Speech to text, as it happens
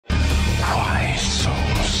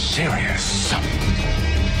serious?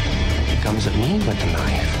 He comes at me with the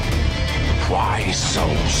knife. Why so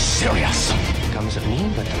serious? He comes at me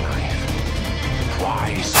with the knife.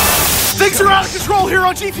 Why so serious? Things are out of control here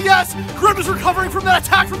on GTS. Grim is recovering from that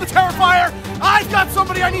attack from the Terrifier. I've got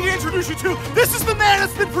somebody I need to introduce you to. This is the man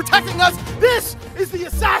that's been protecting us. This is the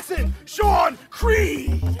assassin, Sean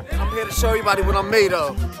Creed. I'm here to show everybody what I'm made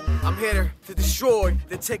of. I'm here to destroy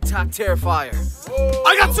the TikTok Terrifier.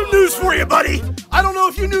 I got some news for you, buddy. I don't know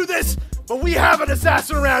if you knew this, but we have an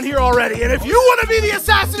assassin around here already. And if you want to be the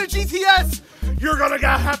assassin at GTS, you're gonna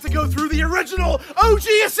have to go through the original OG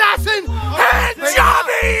assassin, Hand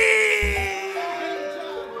Jobby!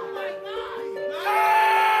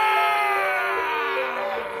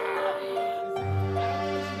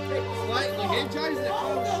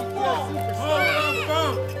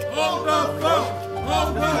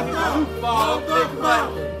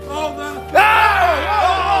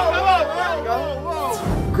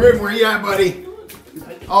 Grim, where you at, buddy?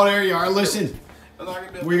 Oh, there you are. Listen,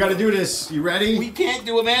 we got to do this. You ready? We can't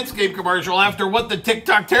do a Manscaped commercial after what the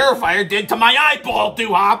TikTok Terrifier did to my eyeball,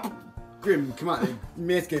 Doo-Hop. Grim, come on.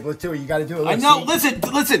 Manscaped, let's do it. You got to do it. I know. Listen.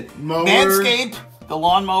 Mower. Manscaped, the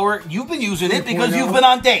lawnmower, you've been using it because you've been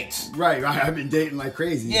on dates. Right. I've been dating like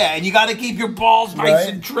crazy. Yeah, and you got to keep your balls nice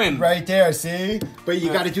and trim. Right there, see? But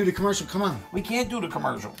you got to do the commercial. Come on. We can't do the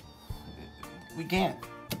commercial. We can't.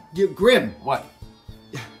 Grim. What?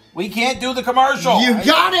 We can't do the commercial. You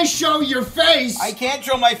gotta show your face. I can't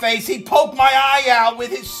show my face. He poked my eye out with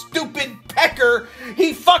his stupid pecker.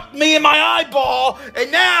 He fucked me in my eyeball.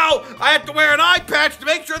 And now I have to wear an eye patch to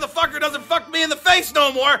make sure the fucker doesn't fuck me in the face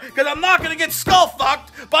no more. Because I'm not going to get skull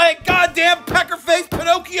fucked by a goddamn pecker-faced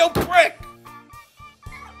Pinocchio prick.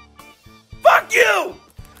 Fuck you.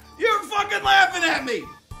 You're fucking laughing at me.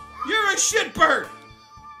 You're a shitbird.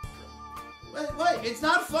 Wait, it's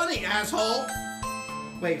not funny, asshole.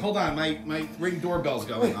 Wait, hold on. My Ring doorbell's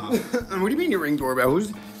going off. What do you mean your Ring doorbell?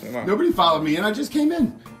 Nobody followed me and I just came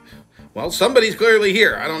in. Well, somebody's clearly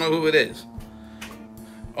here. I don't know who it is.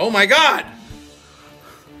 Oh my God!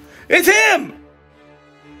 It's him!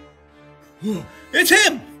 It's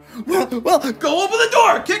him! Well, go open the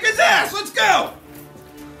door! Kick his ass! Let's go!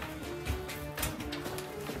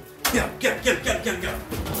 Get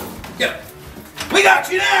him. We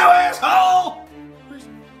got you now, asshole!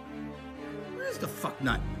 Where's the fuck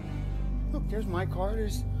nut? Look, there's my car.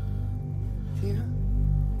 There's Tina.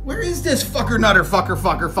 Where is this fucker nutter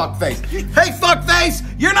fuckface? Hey fuckface!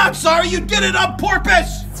 You're not sorry you did it on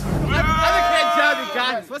purpose!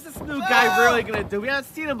 Guys, what's this new guy really gonna do? We haven't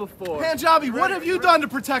seen him before. Hand Jobby, what have you done to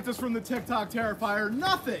protect us from the TikTok Terrifier?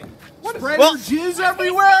 Nothing. Spraying your jizz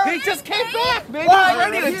everywhere? He just came back, man. Well, He's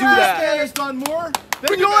ready to do that. He has done more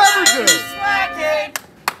than you'll ever do.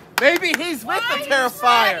 Maybe he's with the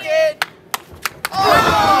Terrifier.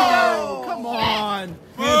 Oh, come on.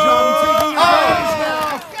 Hand Jobby taking your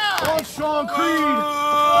advantage now on Sean Creed.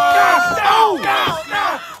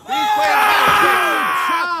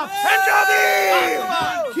 Hand Jobby!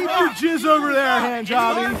 Keep your jizz over there, Hand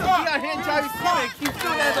Jobby. We got Hand Jobby's coming. Keep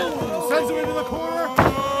doing that. Sends him into the corner.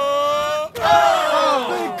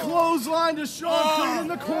 Big clothesline to Sean Creed in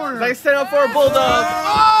the corner. Like set up for a bulldog.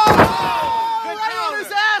 Right in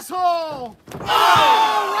his asshole.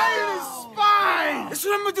 Right in his spine. That's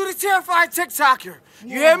what I'm gonna do to Terrifier TikToker.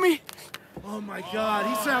 You hear me? Oh my God,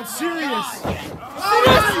 he sounds serious. I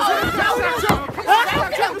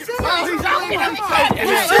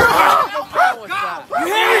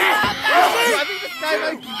think this guy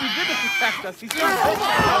might be good to protect us. He's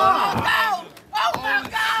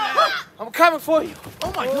I'm coming for you.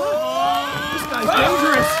 Oh my God, this guy's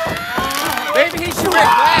dangerous. Maybe he should wear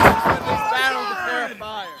glasses for this battle with the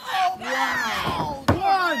Terrifier. Wow.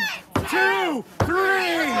 1, 2, 3.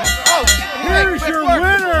 Here's your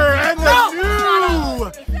winner and the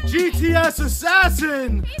new GTS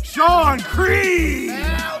assassin, Sean Creed.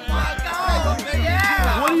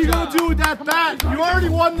 What are you gonna do with that bat? You already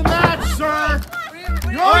won the match, sir.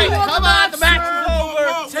 You already won the match, the match is over.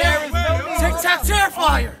 TikTok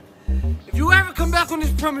Terrifier. If you ever come back on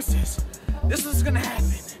these premises, this is gonna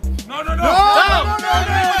happen. No.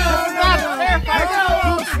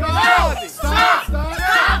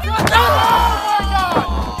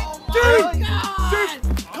 Dude,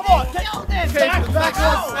 come on. Back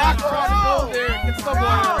go there and get someone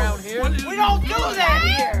around here. We don't do that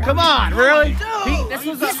here. Come on, really? This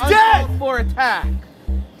was an uncalled for attack.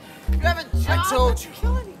 You haven't I told you.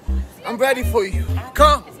 I'm ready for you.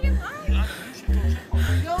 Come.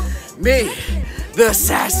 Me, the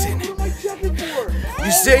assassin.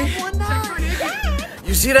 You see?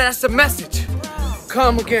 You see that? That's the message.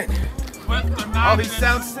 Come again. Oh, he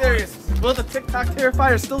sounds serious. Will the TikTok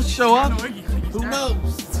Terrifier still show up? Who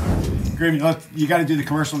knows? Grim, you got to do the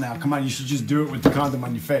commercial now. Come on, you should just do it with the condom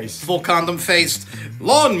on your face. Full condom-faced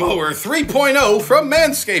lawnmower 3.0 from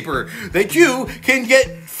Manscaper that you can get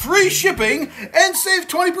free shipping and save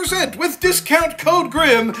 20% with discount code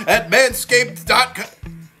GRIM at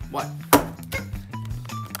manscaped.com. What?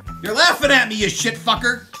 You're laughing at me, you shit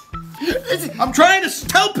fucker. I'm trying to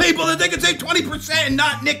tell people that they can save 20% and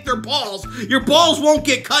not nick their balls. Your balls won't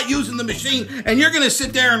get cut using the machine, and you're gonna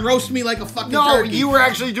sit there and roast me like a fucking turkey. You were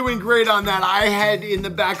actually doing great on that. I had in the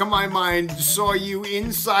back of my mind, saw you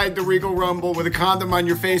inside the Regal Rumble with a condom on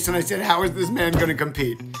your face, and I said, how is this man gonna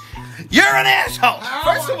compete? You're an asshole!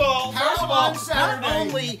 First of all, on Saturday, not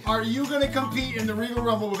only are you gonna compete in the Regal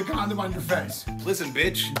Rumble with a condom on your face? listen,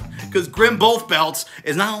 bitch, because Grim Both Belts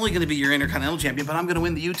is not only going to be your Intercontinental Champion, but I'm going to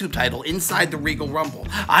win the YouTube title inside the Regal Rumble.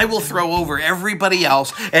 I will throw over everybody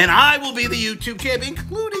else, and I will be the YouTube champion,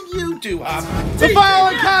 including you two. The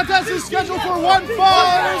following contest is scheduled for one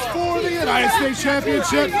fall for the United States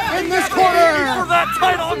Championship. In this corner, For that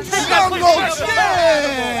title, Jungle Jim,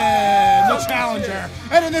 the challenger.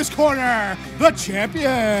 And in this corner, the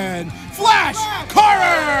champion, Flash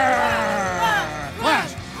Carter.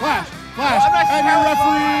 Flash. And your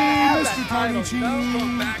referee, Mr. Tiny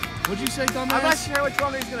Cheese. What'd you say, dumbass? I'm not sure which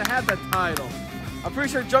one he's gonna have that title. I'm pretty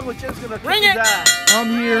sure Jungle Jim's gonna bring it down. I'm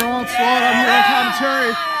here on slot. I'm here on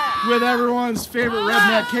commentary with everyone's favorite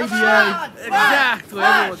redneck KBA. Exactly,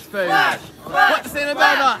 everyone's favorite. What's it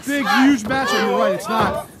about us? Big, huge matchup. You're right. It's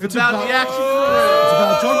not. It's about the action. It's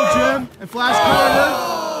about Jungle Jim and Flash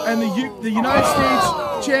Carter and the United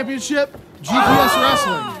States Championship GTS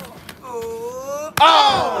Wrestling.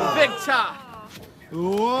 Oh, big chop.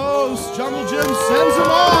 Whoa, Jungle Jim sends him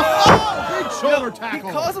off. Oh, big shoulder tackle.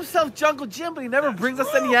 He calls himself Jungle Jim, but he never brings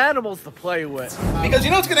us any animals to play with. Because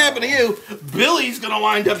you know what's going to happen to you? Billy's going to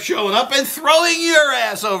wind up showing up and throwing your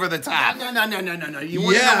ass over the top. No. You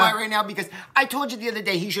want to know why right now? Because I told you the other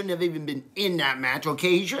day he shouldn't have even been in that match,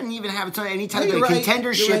 okay? He shouldn't even have any type of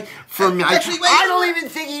contendership for me. Actually, I don't even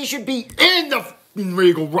think he should be in the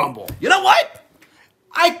Regal Rumble. You know what?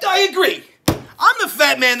 I agree. I'm the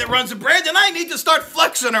fat man that runs the brand, and I need to start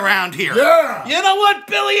flexing around here. Yeah. You know what,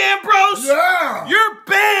 Billy Ambrose? Yeah. You're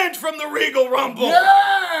banned from the Regal Rumble.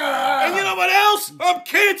 Yeah. And you know what else? I'm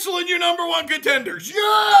canceling your #1 contenders.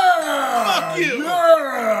 Yeah. Fuck you.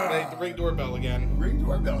 Yeah. Wait, the ring doorbell again. Ring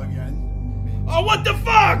doorbell again. Oh, what the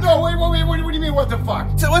fuck? No, wait. What do you mean, what the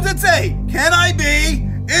fuck? So what's it say? Can I be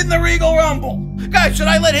in the Regal Rumble? Guys, should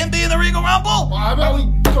I let him be in the Regal Rumble? Well, how about we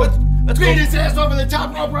go Let's beat go. his ass over the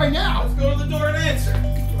top rope right now? Let's go to the door and answer.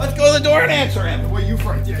 Let's go to the door and answer him. What are you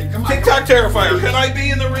afraid? Yeah, come on. TikTok Terrifier, can I be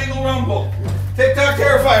in the Regal Rumble? TikTok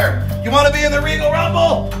Terrifier, you want to be in the Regal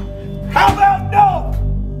Rumble? How about no?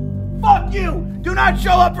 Fuck you! Do not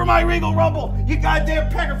show up for my Regal Rumble, you goddamn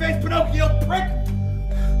pecker-faced Pinocchio prick!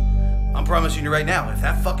 I'm promising you right now, if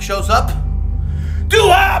that fuck shows up,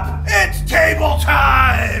 Doo-Hop, it's table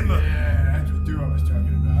time! Yeah, that's what Doo-Hop was talking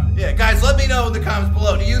about. Yeah, guys, let me know in the comments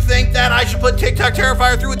below. Do you think that I should put TikTok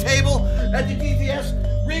Terrifier through a table at the DTS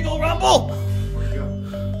Regal Rumble?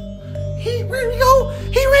 He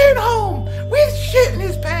ran home with shit in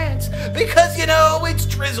his pants because, you know, it's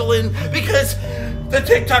drizzling because the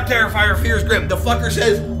TikTok Terrifier fears Grim. The fucker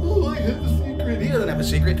says, oh, I have a secret. He doesn't have a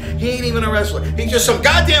secret. He ain't even a wrestler. He's just some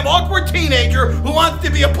goddamn awkward teenager who wants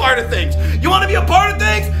to be a part of things. You want to be a part of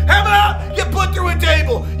things? How about you put through a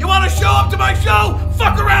table? You want to show up to my show?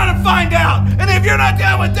 Fuck around and find out. And if you're not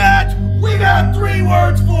down with that, we got 3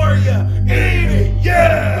 words for you. Eat it,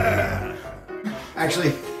 yeah.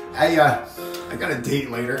 Actually, I got a date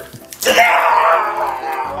later.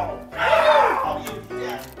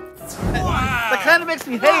 That kind of makes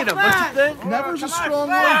me hate him, don't you think? Never's a strong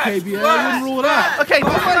word, KBA. I wouldn't rule it out. Okay, Oh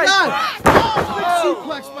my God! Oh, big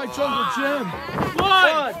suplex by Jungle Jim.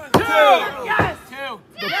 1, 2,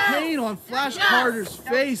 The pain on Flash Carter's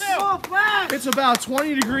face. It's about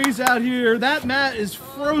 20 degrees out here. That mat is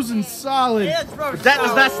frozen solid. That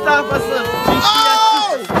does not stop us as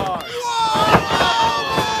GTS superstars.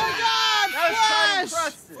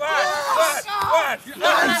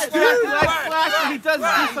 He does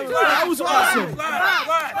do something. That was awesome.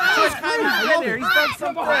 So it's kind of been there. He's done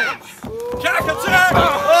some things. Jack attack!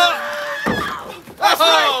 That's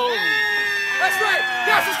right.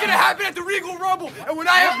 That's what's gonna happen at the Regal Rumble. And when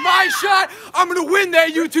I have my shot, I'm gonna win that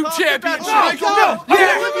YouTube championship. That's not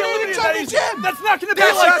gonna be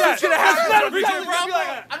like that. That's gonna happen at the Regal Rumble.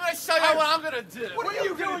 I'm gonna show you what I'm gonna do. What are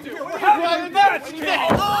you gonna do? We're having a match. I'm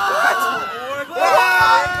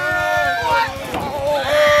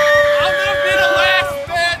gonna be the last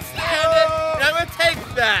man standing, and I'm gonna take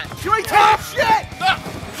that. You ain't taking shit.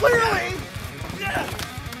 Clearly.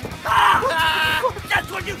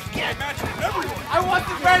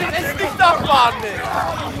 on me.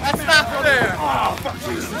 That's not fair.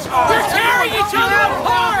 You're tearing each other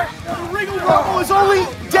apart. The Regal Rumble is only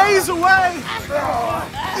days away.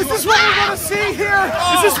 Is this what we're gonna see here?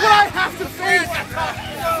 Is this what I have to face?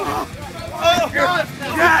 Oh God!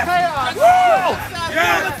 Yes! Chaos! Woo!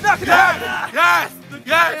 Yes! That's not gonna happen. Yes!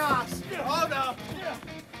 Yes! Chaos! Oh no!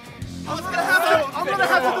 I'm gonna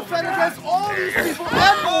have to defend against all these people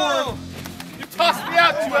and more. You tossed me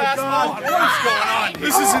out, you asshole. What's going on?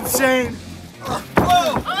 This is insane.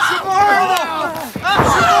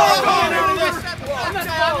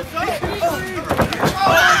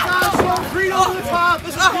 Creed over the top.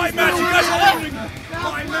 This is my match. You guys are losing.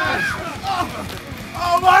 My match.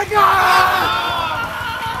 Oh my God!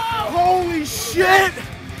 Holy shit!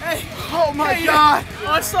 Hey. Oh my God!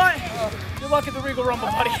 Onslaught. Good luck at the Regal Rumble,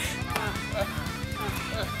 buddy.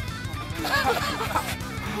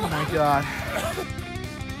 Oh my God.